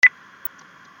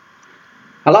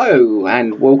Hello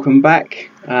and welcome back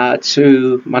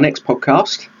to my next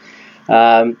podcast.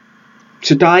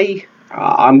 Today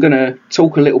I'm going to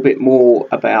talk a little bit more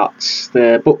about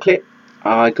the booklet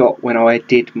I got when I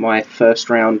did my first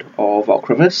round of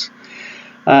Ocrevus.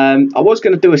 I was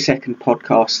going to do a second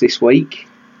podcast this week,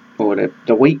 or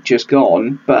the week just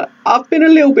gone, but I've been a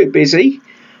little bit busy.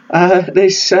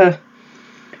 There's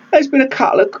been a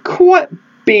couple of quite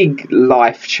big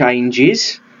life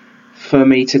changes for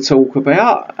me to talk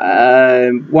about,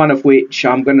 one of which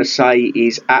I'm going to say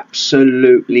is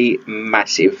absolutely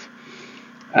massive.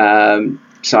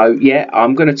 So yeah,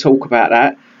 I'm going to talk about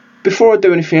that. Before I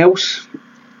do anything else,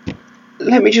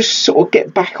 let me just sort of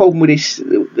get back on with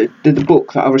the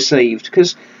book that I received,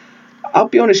 because I'll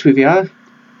be honest with you, I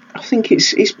think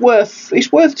it's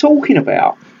worth talking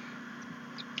about.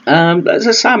 As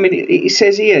I say, I mean, it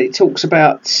says here, it talks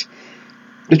about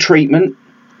the treatment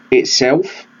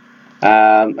itself.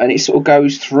 And it sort of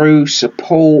goes through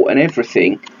support and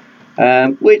everything,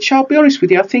 which I'll be honest with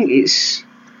you, I think it's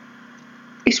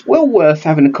well worth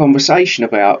having a conversation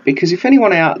about, because if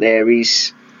anyone out there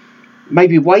is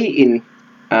maybe waiting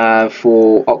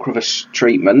for Ocrevus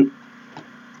treatment,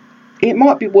 it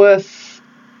might be worth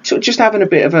sort of just having a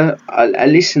bit of a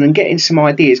listen and getting some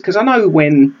ideas, because I know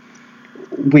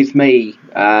with me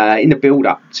in the build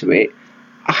up to it,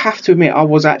 I have to admit I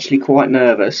was actually quite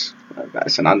nervous.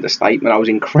 That's an understatement. I was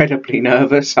incredibly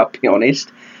nervous, I'll be honest.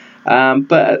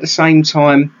 But at the same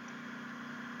time,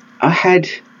 I had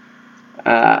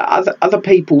other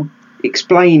people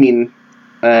explaining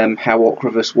how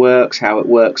Ocrevus works, how it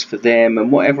works for them,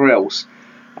 and whatever else.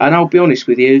 And I'll be honest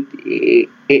with you,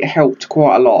 it helped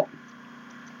quite a lot.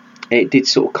 It did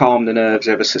sort of calm the nerves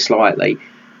ever so slightly.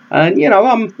 And you know,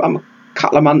 I'm a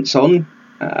couple of months on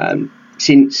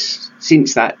since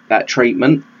that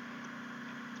treatment.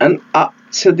 And up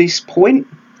to this point,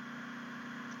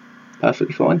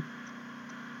 perfectly fine.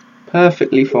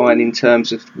 Perfectly fine in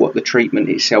terms of what the treatment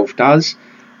itself does.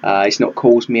 It's not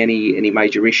caused me any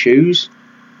major issues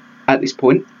at this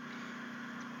point.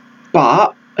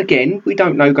 But again, we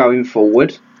don't know going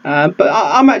forward. But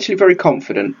I'm actually very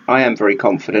confident. I am very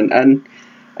confident. And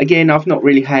again, I've not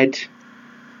really had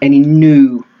any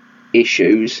new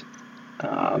issues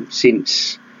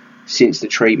since the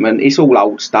treatment. It's all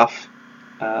old stuff.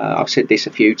 I've said this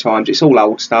a few times, it's all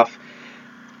old stuff.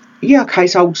 Yeah, okay,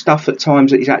 it's old stuff at times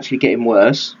that is actually getting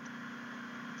worse.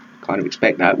 Kind of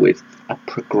expect that with a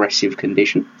progressive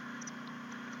condition.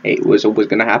 It was always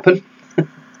going to happen.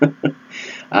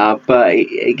 But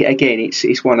again,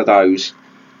 it's one of those.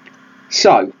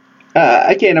 So,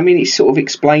 again, I mean, it's sort of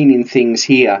explaining things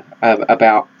here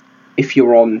about if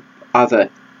you're on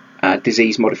other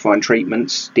disease-modifying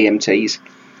treatments, DMTs,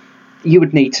 you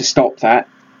would need to stop that.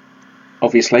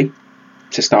 Obviously,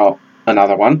 to start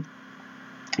another one.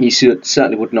 You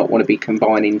certainly would not want to be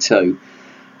combining two.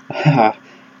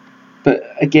 But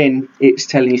again, it's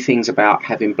telling you things about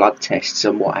having blood tests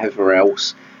and whatever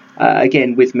else.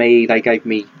 Again, with me, they gave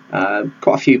me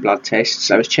quite a few blood tests.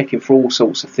 I was checking for all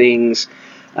sorts of things,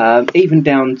 even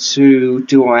down to,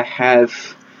 do I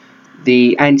have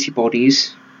the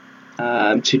antibodies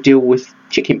to deal with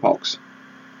chickenpox?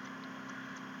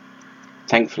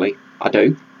 Thankfully, I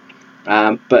do.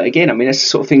 But again, I mean, that's the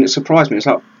sort of thing that surprised me. It's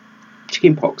like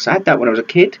chickenpox. I had that when I was a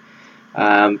kid,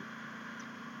 but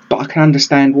I can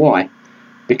understand why.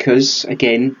 Because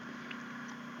again,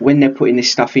 when they're putting this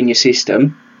stuff in your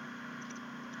system,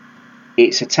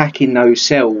 it's attacking those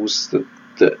cells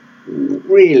that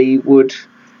really would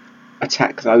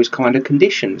attack those kind of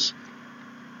conditions.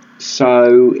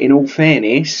 So, in all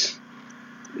fairness,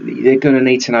 they're going to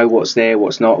need to know what's there,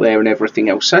 what's not there, and everything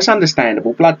else. So it's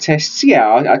understandable. Blood tests,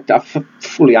 yeah, I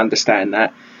fully understand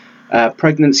that.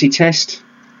 Pregnancy test.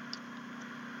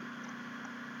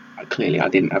 Clearly, I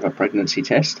didn't have a pregnancy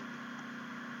test.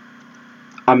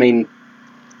 I mean,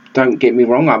 don't get me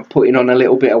wrong, I'm putting on a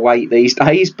little bit of weight these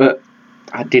days, but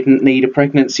I didn't need a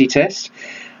pregnancy test.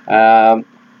 And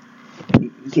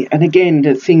again,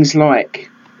 the things like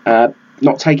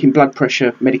not taking blood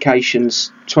pressure medications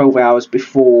 12 hours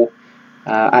before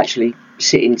actually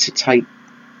sitting to take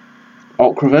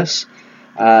Ocrevus,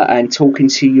 and talking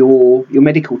to your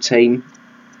medical team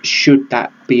should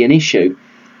that be an issue.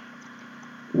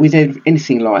 With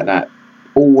anything like that,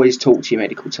 always talk to your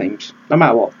medical teams, no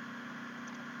matter what.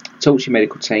 Talk to your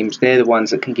medical teams. They're the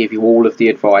ones that can give you all of the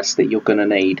advice that you're going to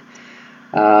need.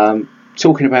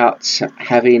 Talking about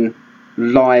having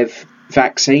live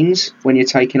vaccines when you're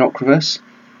taking Ocrevus,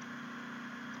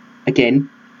 again,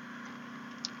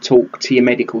 talk to your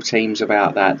medical teams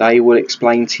about that. They will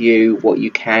explain to you what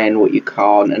you can, what you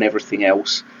can't, and everything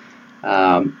else.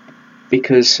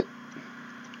 Because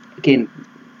again,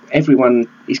 everyone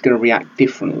is going to react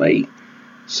differently,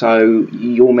 so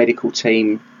your medical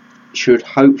team should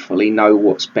hopefully know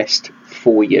what's best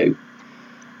for you.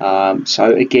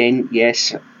 So again,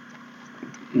 yes,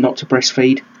 not to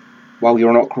breastfeed while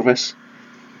you're on Ocrevus.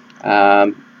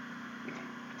 A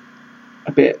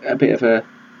bit of a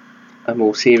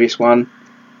more serious one.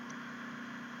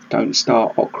 Don't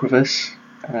start Ocrevus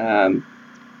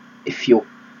if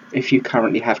you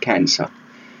currently have cancer.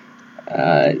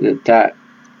 That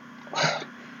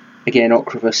again,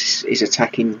 Ocrevus is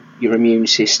attacking your immune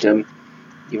system.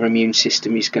 Your immune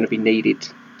system is going to be needed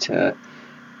to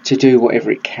do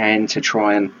whatever it can to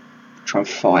try and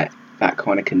fight that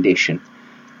kind of condition.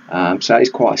 So it's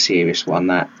quite a serious one.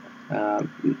 That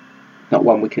not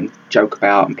one we can joke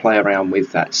about and play around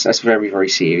with. That's very, very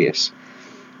serious.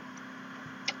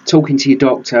 Talking to your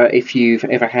doctor if you've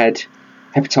ever had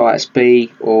hepatitis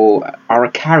B or are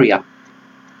a carrier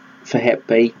for Hep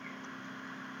B.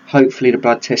 Hopefully the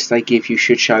blood test they give you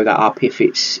should show that up if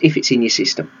it's in your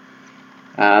system.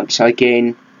 So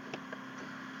again,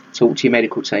 talk to your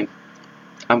medical team.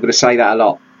 I'm going to say that a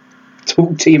lot.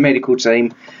 Talk to your medical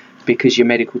team, because your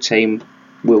medical team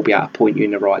will be able to point you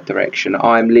in the right direction.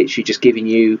 I'm literally just giving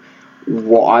you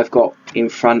what I've got in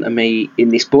front of me in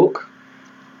this book,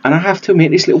 and I have to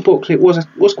admit this little booklet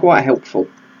was quite helpful.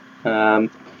 And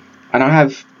I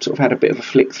have sort of had a bit of a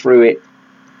flick through it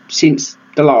since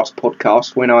the last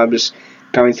podcast when I was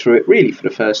going through it really for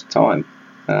the first time.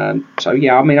 So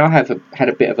yeah, I mean, I have had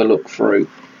a bit of a look through.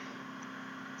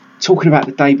 Talking about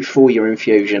the day before your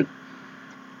infusion,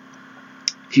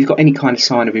 if you've got any kind of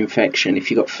sign of infection, if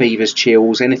you've got fevers,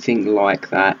 chills, anything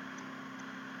like that,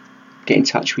 get in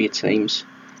touch with your teams,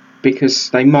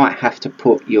 because they might have to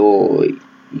put your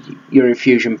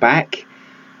infusion back,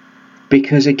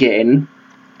 because again,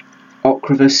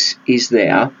 Ocrevus is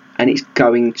there and it's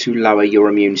going to lower your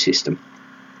immune system.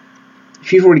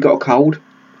 If you've already got a cold,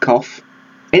 cough,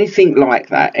 anything like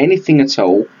that, anything at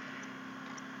all,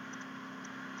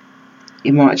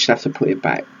 you might just have to put it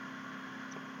back.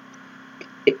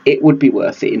 It would be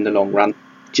worth it in the long run.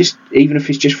 Just even if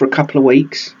it's just for a couple of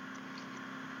weeks,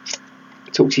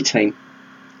 talk to your team,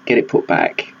 get it put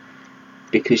back,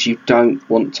 because you don't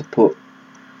want to put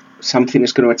something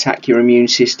that's going to attack your immune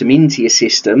system into your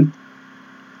system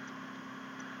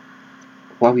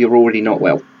while you're already not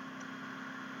well.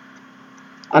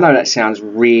 I know that sounds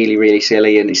really, really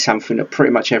silly, and it's something that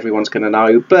pretty much everyone's going to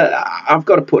know, but I've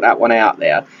got to put that one out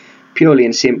there. Purely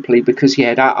and simply because,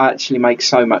 yeah, that actually makes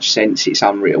so much sense. It's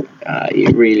unreal.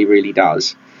 It really, really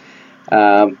does.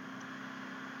 Another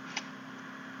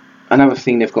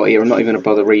thing they've got here, I'm not even going to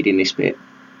bother reading this bit.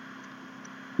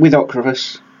 With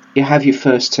Ocrevus, you have your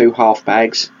first 2 half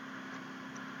bags.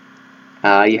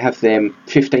 You have them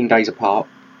 15 days apart.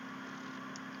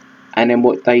 And then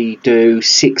what they do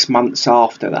 6 months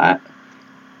after that,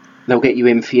 they'll get you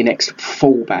in for your next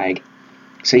full bag.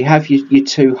 So you have your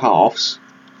 2 halves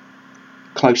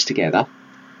close together,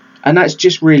 and that's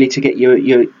just really to get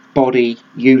your body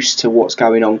used to what's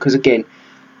going on, because again,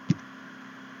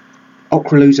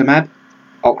 Ocrelizumab,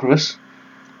 Ocrevus,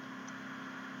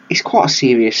 it's quite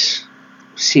a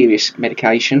serious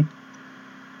medication,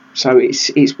 so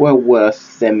it's well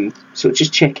worth them sort of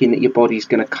just checking that your body's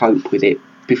going to cope with it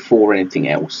before anything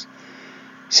else.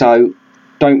 So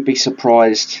don't be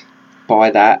surprised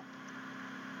by that.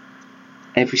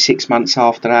 Every 6 months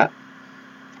after that,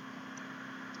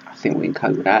 I think we can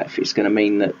cope with that. If it's going to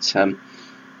mean that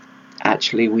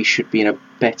actually we should be in a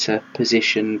better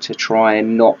position to try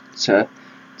and not to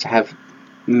have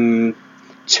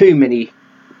too many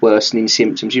worsening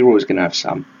symptoms. You're always going to have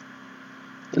some.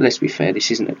 But let's be fair, this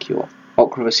isn't a cure.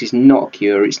 Ocrevus is not a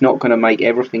cure. It's not going to make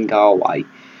everything go away.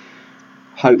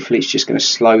 Hopefully it's just going to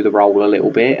slow the roll a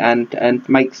little bit and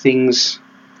make things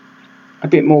a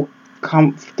bit more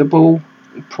comfortable.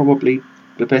 Probably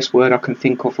the best word I can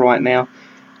think of right now.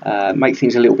 Make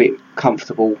things a little bit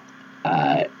comfortable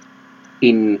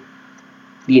in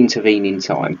the intervening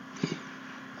time.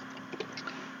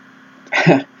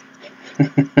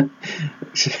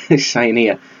 It's saying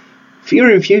here, for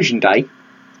your infusion day,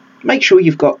 make sure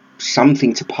you've got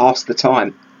something to pass the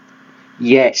time.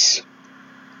 Yes,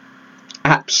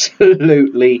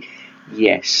 absolutely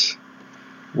yes.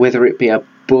 Whether it be a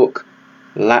book,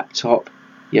 laptop,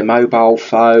 your mobile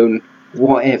phone,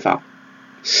 whatever,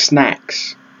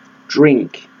 snacks,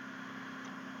 drink,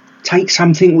 take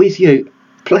something with you.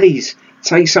 Please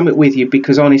take something with you,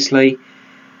 because honestly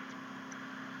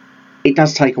it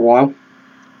does take a while.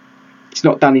 It's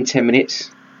not done in 10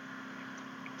 minutes.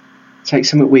 Take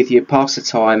something with you, pass the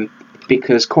time,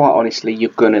 because quite honestly you're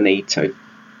going to need to.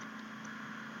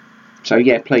 So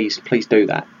yeah, please do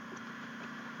that.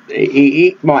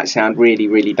 It might sound really,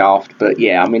 really daft, but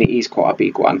yeah, I mean, it is quite a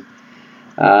big one.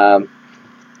 Again,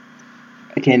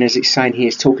 as it's saying here,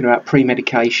 it's talking about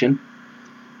pre-medication.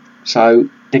 So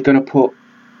they're going to put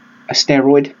a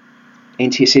steroid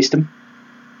into your system.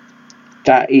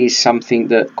 That is something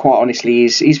that, quite honestly,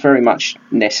 is very much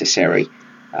necessary.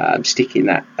 Sticking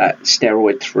that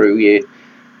steroid through you,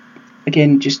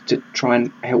 again, just to try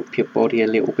and help your body a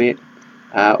little bit.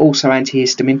 Also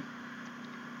antihistamine.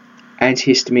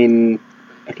 Antihistamine,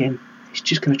 again, it's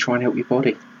just going to try and help your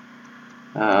body.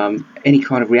 Any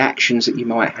kind of reactions that you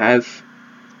might have,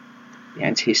 the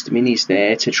antihistamine is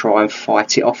there to try and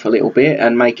fight it off a little bit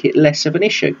and make it less of an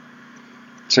issue.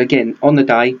 So again, on the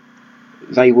day,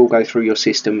 they will go through your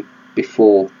system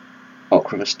before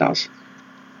Ocrevus does.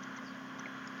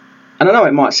 And I know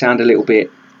it might sound a little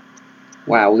bit,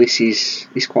 wow, this is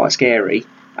quite scary,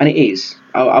 and it is.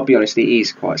 I'll be honest, it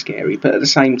is quite scary, but at the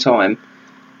same time,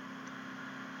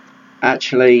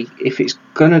 actually, if it's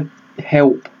going to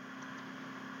help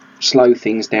slow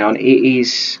things down, it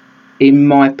is, in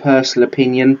my personal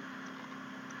opinion,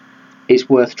 it's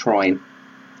worth trying.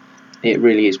 It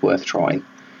really is worth trying,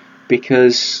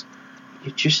 because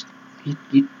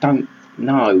you don't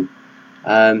know.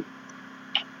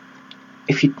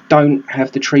 If you don't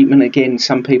have the treatment, again,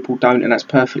 some people don't, and that's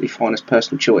perfectly fine, it's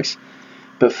personal choice.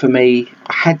 But for me,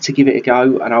 I had to give it a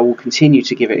go, and I will continue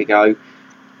to give it a go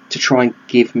to try and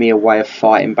give me a way of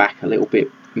fighting back a little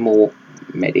bit more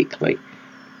medically.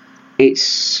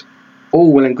 It's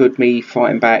all well and good me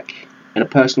fighting back in a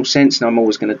personal sense, and I'm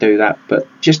always going to do that, but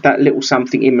just that little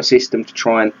something in my system to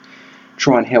try and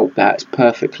help that is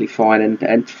perfectly fine.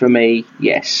 And for me,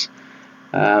 yes.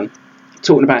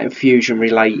 Talking about infusion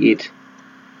related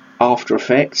after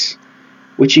effects,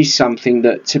 which is something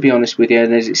that, to be honest with you,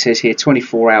 and as it says here,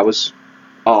 24 hours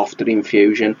after the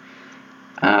infusion,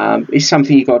 is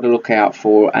something you've got to look out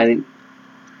for. And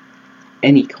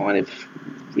any kind of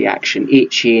reaction,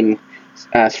 itching,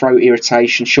 throat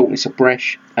irritation, shortness of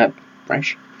breath,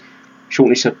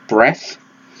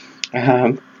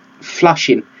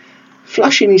 flushing.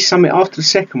 Flushing is something, after the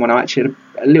second one, I actually had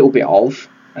a little bit of.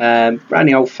 Around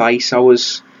the old face, I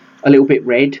was a little bit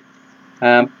red,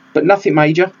 but nothing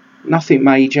major.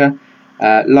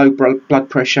 Low blood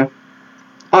pressure.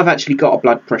 I've actually got a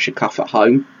blood pressure cuff at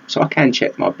home, so I can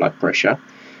check my blood pressure.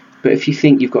 But if you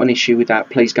think you've got an issue with that,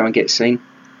 please go and get seen.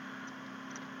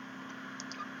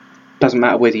 Doesn't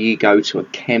matter whether you go to a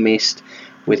chemist,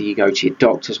 whether you go to your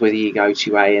doctors, whether you go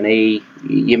to A&E,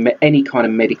 any kind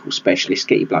of medical specialist,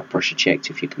 get your blood pressure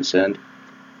checked if you're concerned.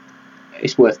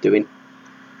 It's worth doing.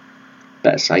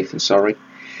 Better safe than sorry.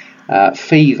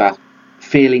 Fever,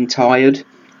 feeling tired.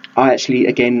 I actually,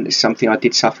 again, it's something I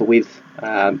did suffer with,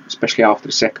 especially after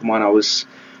the second one. I was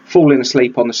falling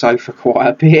asleep on the sofa quite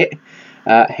a bit.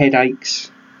 Headaches,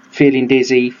 feeling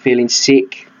dizzy, feeling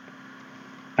sick,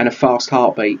 and a fast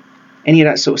heartbeat. Any of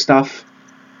that sort of stuff,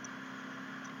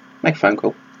 make a phone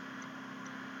call.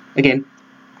 Again,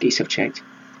 get yourself checked.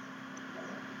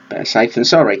 Better safe than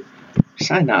sorry. I'm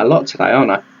saying that a lot today,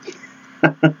 aren't I?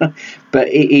 But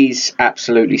it is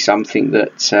absolutely something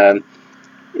that,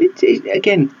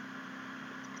 again,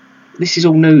 this is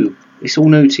all new. It's all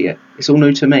new to you. It's all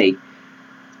new to me.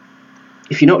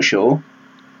 If you're not sure,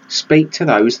 speak to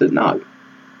those that know.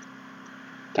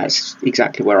 That's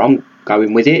exactly where I'm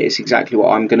going with it. It's exactly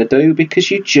what I'm going to do,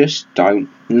 because you just don't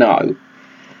know.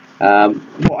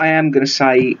 What I am going to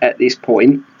say at this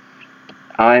point,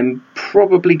 I'm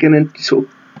probably going to sort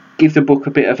of give the book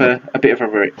a bit of a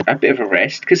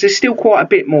rest, because there's still quite a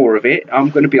bit more of it. I'm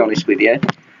going to be honest with you.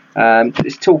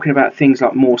 It's talking about things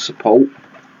like more support.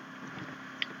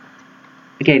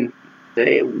 Again,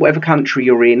 whatever country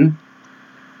you're in,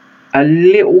 a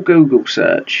little Google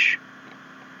search,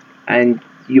 and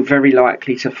you're very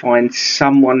likely to find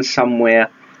someone somewhere,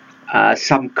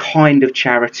 some kind of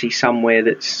charity somewhere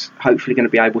that's hopefully going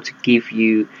to be able to give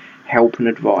you help and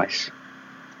advice.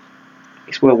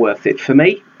 It's well worth it for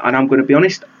me, and I'm going to be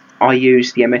honest, I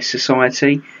use the MS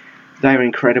Society. They're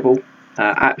incredible,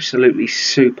 absolutely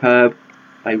superb.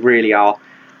 They really are.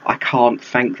 I can't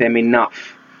thank them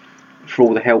enough for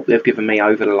all the help they've given me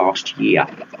over the last year.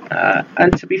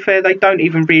 And to be fair, they don't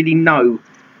even really know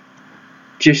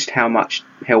just how much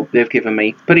help they've given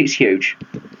me, but it's huge,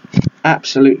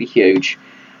 absolutely huge.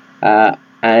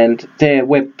 And their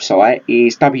website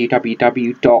is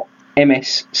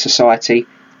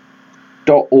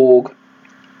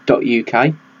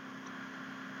www.mssociety.org.uk.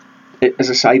 As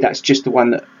I say, that's just the one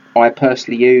that I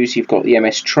personally use. You've got the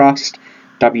MS Trust,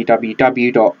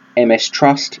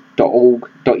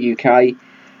 www.mstrust.org.uk,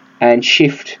 and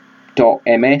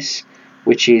shift.ms,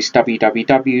 which is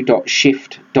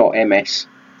www.shift.ms.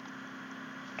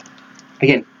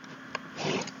 again,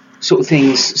 sort of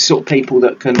things, sort of people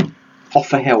that can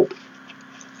offer help.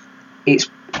 It's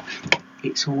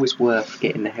always worth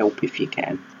getting the help if you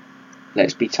can.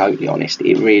 Let's be totally honest.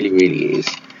 It really, really is.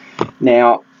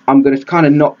 Now, I'm going to kind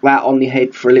of knock that on the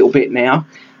head for a little bit now.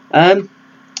 I've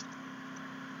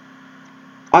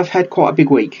had quite a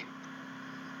big week.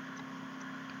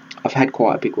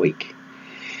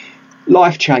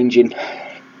 Life-changing.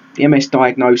 The MS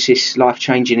diagnosis,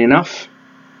 life-changing enough.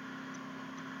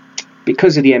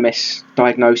 Because of the MS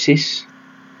diagnosis,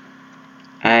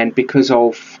 and because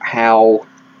of how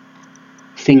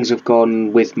things have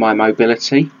gone with my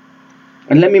mobility,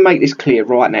 and let me make this clear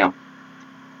right now,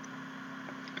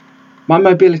 my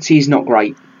mobility is not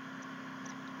great.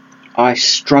 I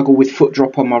struggle with foot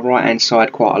drop on my right hand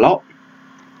side quite a lot,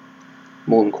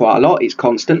 more than quite a lot, it's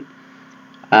constant.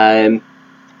 I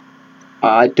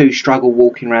do struggle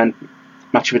walking around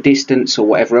much of a distance or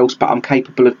whatever else, but I'm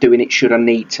capable of doing it should I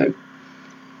need to.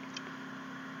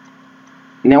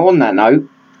 Now, on that note,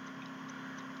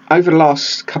 over the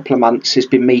last couple of months there's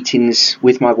been meetings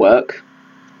with my work,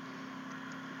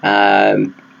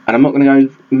 and I'm not going to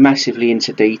go massively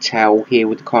into detail here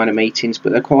with the kind of meetings,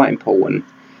 but they're quite important.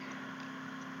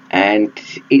 And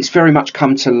it's very much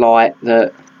come to light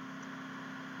that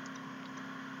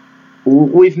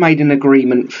we've made an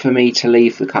agreement for me to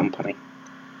leave the company.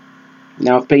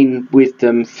 Now, I've been with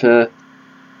them for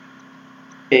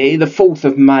the 4th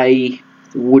of May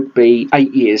would be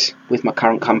 8 years with my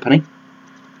current company.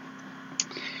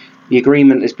 The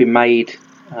agreement has been made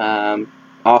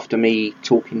after me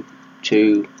talking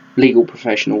to legal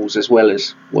professionals as well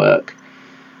as work.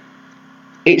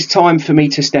 It's time for me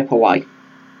to step away.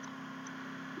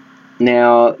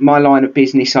 Now, my line of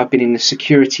business, I've been in the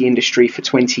security industry for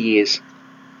 20 years.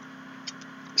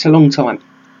 It's a long time.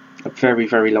 A very,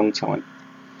 very long time.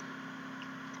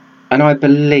 And I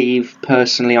believe,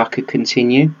 personally, I could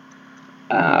continue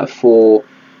for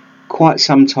quite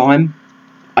some time.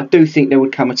 I do think there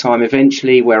would come a time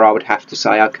eventually where I would have to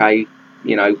say, okay,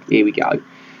 here we go.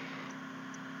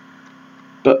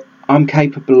 But I'm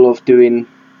capable of doing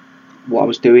what I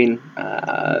was doing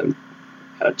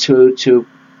to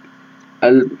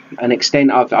an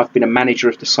extent. I've been a manager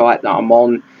of the site that I'm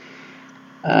on,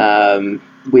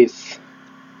 with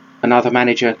another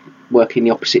manager working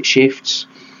the opposite shifts.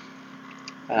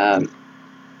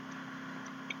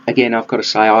 Again, I've got to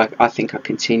say, I think I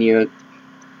continue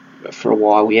for a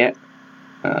while yet,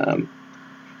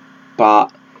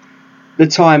 but the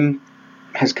time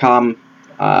has come.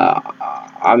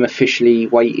 I'm officially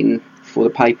waiting for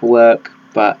the paperwork,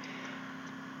 but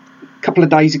a couple of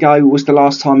days ago was the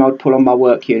last time I would put on my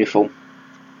work uniform.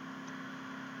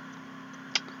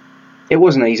 It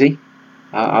wasn't easy,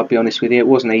 I'll be honest with you, it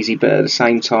wasn't easy, but at the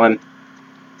same time,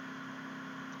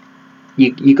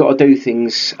 you got to do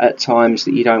things at times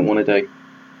that you don't want to do.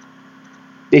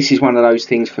 This is one of those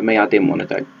things for me I didn't want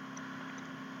to do.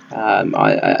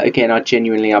 I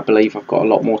genuinely believe I've got a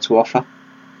lot more to offer.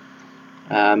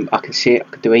 I can see it, I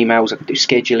can do emails, I can do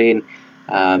scheduling,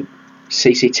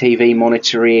 CCTV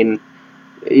monitoring.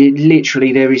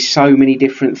 Literally, there is so many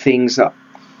different things that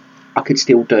I could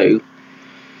still do.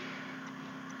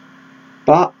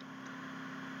 But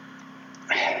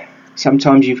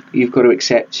sometimes you've got to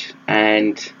accept,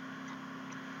 and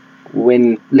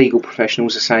when legal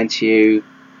professionals are saying to you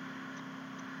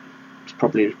it's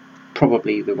probably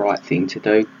the right thing to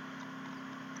do,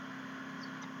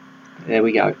 there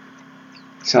we go.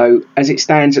 So as it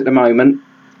stands at the moment,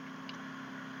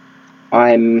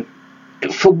 I'm,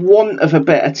 for want of a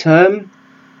better term,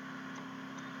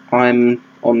 I'm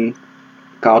on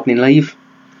gardening leave.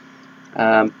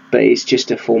 But it's just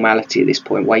a formality at this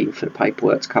point, waiting for the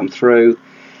paperwork to come through,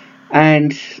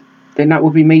 and then that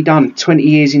will be me done. 20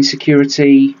 years in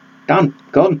security, done,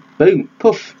 gone, boom,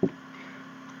 poof.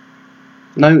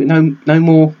 No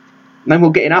more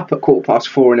getting up at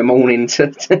 4:15 in the morning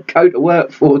to go to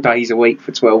work 4 days a week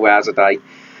for 12 hours a day.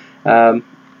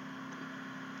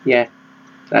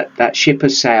 That ship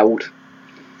has sailed.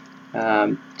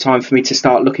 Time for me to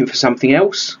start looking for something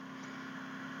else,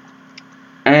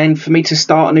 and for me to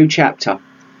start a new chapter.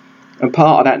 And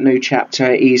part of that new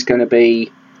chapter is going to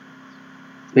be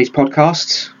these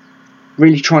podcasts,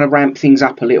 really trying to ramp things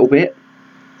up a little bit.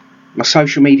 My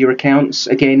social media accounts,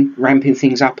 again, ramping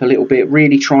things up a little bit,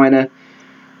 really trying to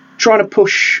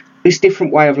push this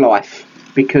different way of life,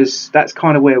 because that's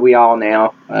kind of where we are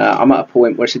now. I'm at a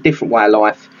point where it's a different way of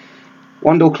life.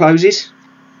 One door closes,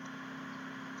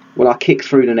 well, I kick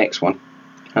through the next one,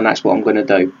 and that's what I'm going to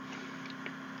do.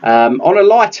 On a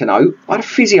lighter note, I had a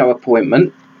physio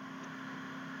appointment,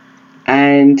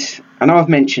 and I know I've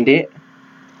mentioned it,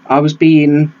 I was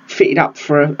being fitted up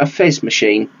for a FES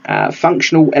machine,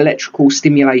 functional electrical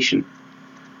stimulation.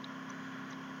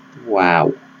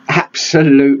 Wow,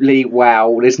 absolutely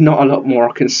wow. There's not a lot more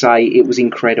I can say. It was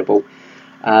incredible.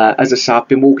 As I say, I've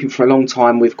been walking for a long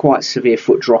time with quite severe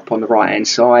foot drop on the right hand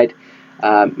side.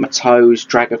 My toes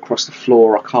drag across the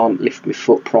floor. I can't lift my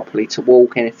foot properly to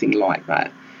walk, anything like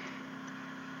that.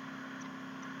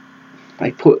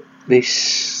 They put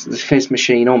this FES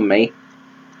machine on me,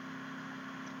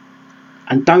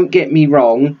 and don't get me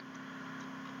wrong,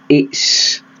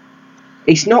 it's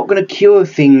not going to cure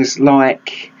things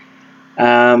like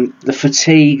the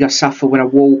fatigue I suffer when I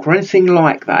walk or anything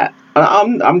like that.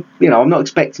 I'm not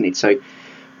expecting it to,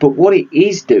 but what it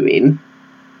is doing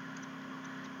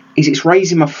is it's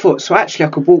raising my foot, so actually I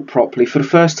could walk properly for the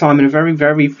first time in a very,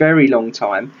 very, very long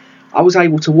time. I was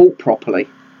able to walk properly.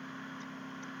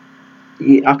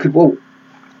 I could walk.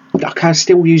 I was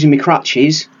still using my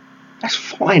crutches. That's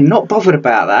fine, not bothered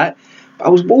about that. But I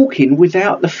was walking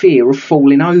without the fear of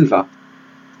falling over.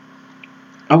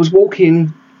 I was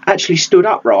walking actually stood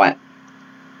upright.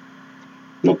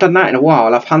 Not done that in a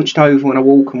while. I've hunched over when I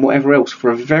walk and whatever else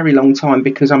for a very long time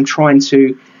because I'm trying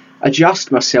to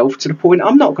adjust myself to the point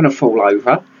I'm not going to fall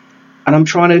over, and I'm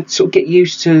trying to sort of get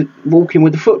used to walking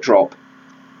with the foot drop.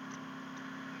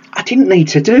 I didn't need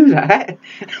to do that.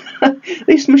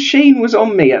 This machine was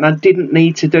on me and I didn't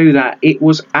need to do that. It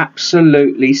was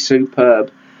absolutely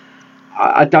superb.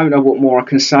 I don't know what more I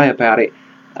can say about it.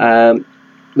 The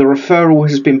referral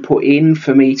has been put in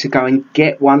for me to go and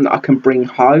get one that I can bring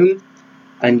home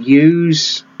and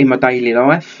use in my daily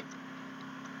life.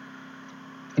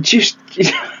 Just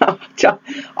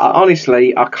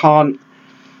honestly, I can't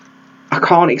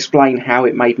explain how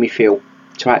it made me feel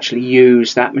to actually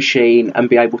use that machine and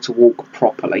be able to walk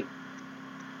properly.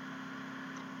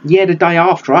 Yeah, the day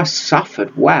after I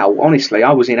suffered. Wow, honestly,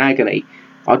 I was in agony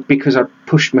because I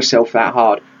pushed myself that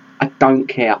hard. I don't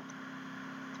care.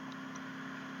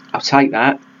 I'll take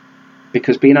that,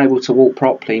 because being able to walk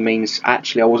properly means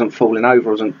actually I wasn't falling over.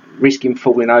 I wasn't risking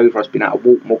falling over. I was being able to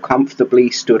walk more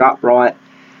comfortably, stood upright.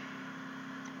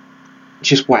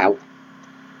 Just wow.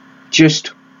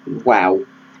 Just wow.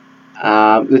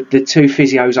 The two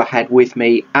physios I had with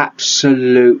me,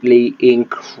 absolutely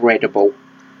incredible.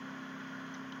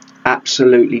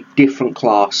 Absolutely different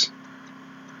class.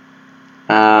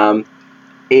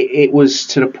 It was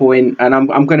to the point, and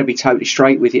I'm going to be totally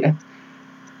straight with you,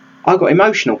 I got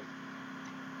emotional.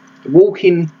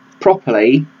 Walking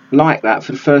properly like that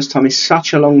for the first time in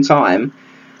such a long time,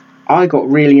 I got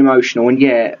really emotional, and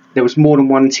yeah, there was more than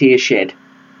one tear shed.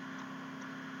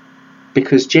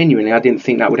 Because genuinely I didn't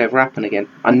think that would ever happen again.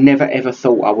 I never ever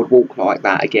thought I would walk like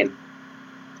that again.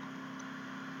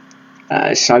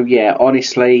 So yeah,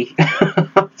 honestly,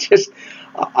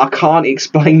 I can't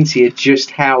explain to you just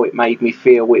how it made me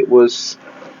feel. It was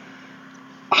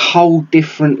a whole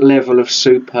different level of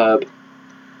superb.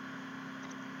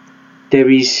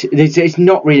 There's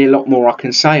not really a lot more I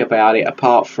can say about it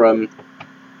apart from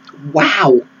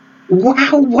wow.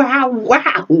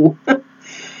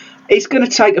 It's going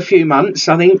to take a few months,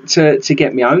 I think, to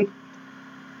get me home.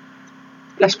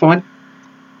 That's fine.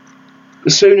 The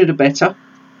sooner the better.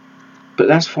 But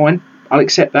that's fine. I'll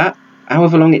accept that.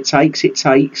 However long it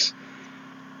takes,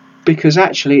 because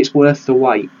actually it's worth the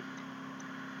wait.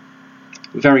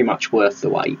 Very much worth the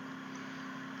wait.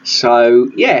 So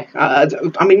yeah,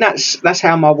 I mean that's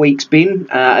how my week's been.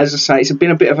 As I say, it's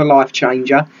been a bit of a life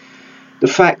changer. The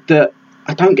fact that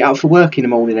I don't get up for work in the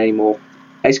morning anymore.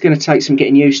 It's going to take some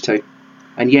getting used to.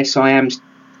 And yes, I am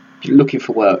looking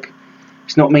for work.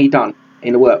 It's not me done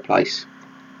in the workplace,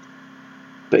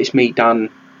 but it's me done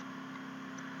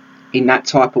in that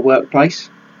type of workplace.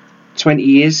 20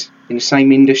 years in the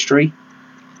same industry.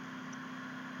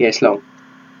 Yeah, it's long.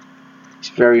 It's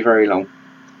very, very long.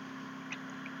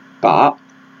 But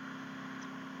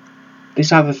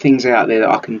there's other things out there that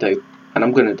I can do, and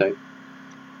I'm going to do.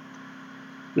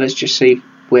 Let's just see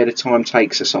where the time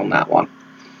takes us on that one.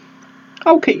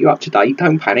 I'll keep you up to date,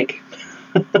 don't panic.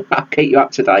 I'll keep you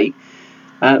up to date.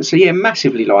 So yeah,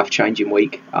 massively life-changing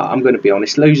week. I'm going to be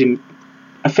honest,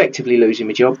 effectively losing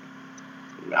my job.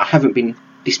 I haven't been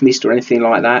dismissed or anything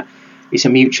like that. It's a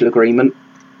mutual agreement,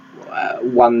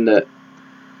 one that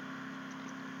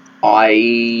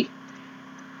I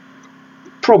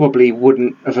probably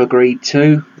wouldn't have agreed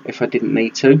to if I didn't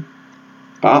need to,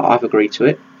 but I've agreed to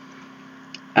it.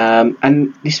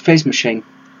 And this FES machine,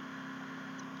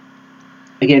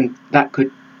 again, that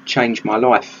could change my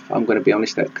life. I'm going to be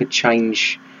honest, that could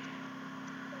change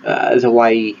the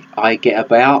way I get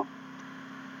about.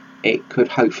 It could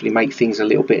hopefully make things a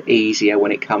little bit easier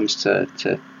when it comes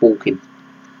to walking.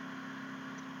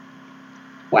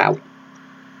 wow.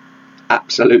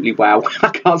 Absolutely wow. I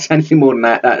can't say anything more than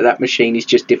that. That machine is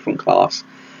just different class.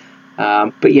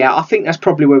 But yeah, I think that's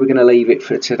probably where we're going to leave it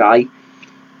for today.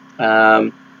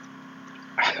 As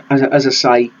I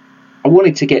say, I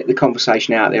wanted to get the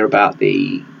conversation out there about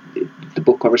the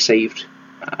book I received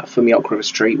from the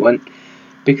Ocrevus treatment,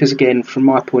 because again, from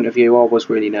my point of view, I was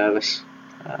really nervous.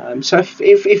 So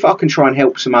if I can try and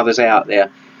help some others out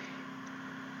there,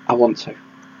 I want to.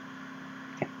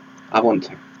 Yeah, I want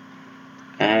to.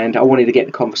 And I wanted to get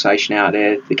the conversation out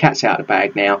there. The cat's out of the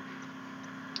bag now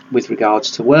with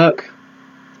regards to work.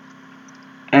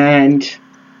 And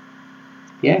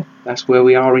yeah, that's where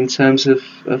we are in terms of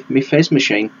my Fez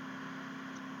machine.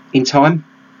 In time,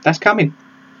 that's coming.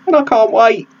 And I can't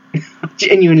wait. I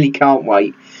genuinely can't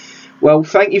wait. Well,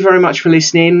 thank you very much for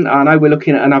listening. I know we're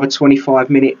looking at another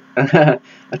 25-minute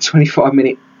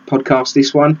podcast,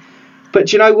 this one. But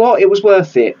do you know what? It was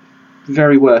worth it.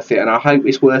 Very worth it. And I hope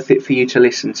it's worth it for you to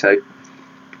listen to.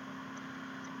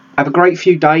 Have a great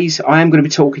few days. I am going to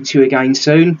be talking to you again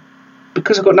soon,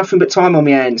 because I've got nothing but time on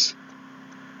my hands.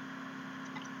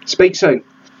 Speak soon.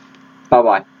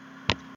 Bye-bye.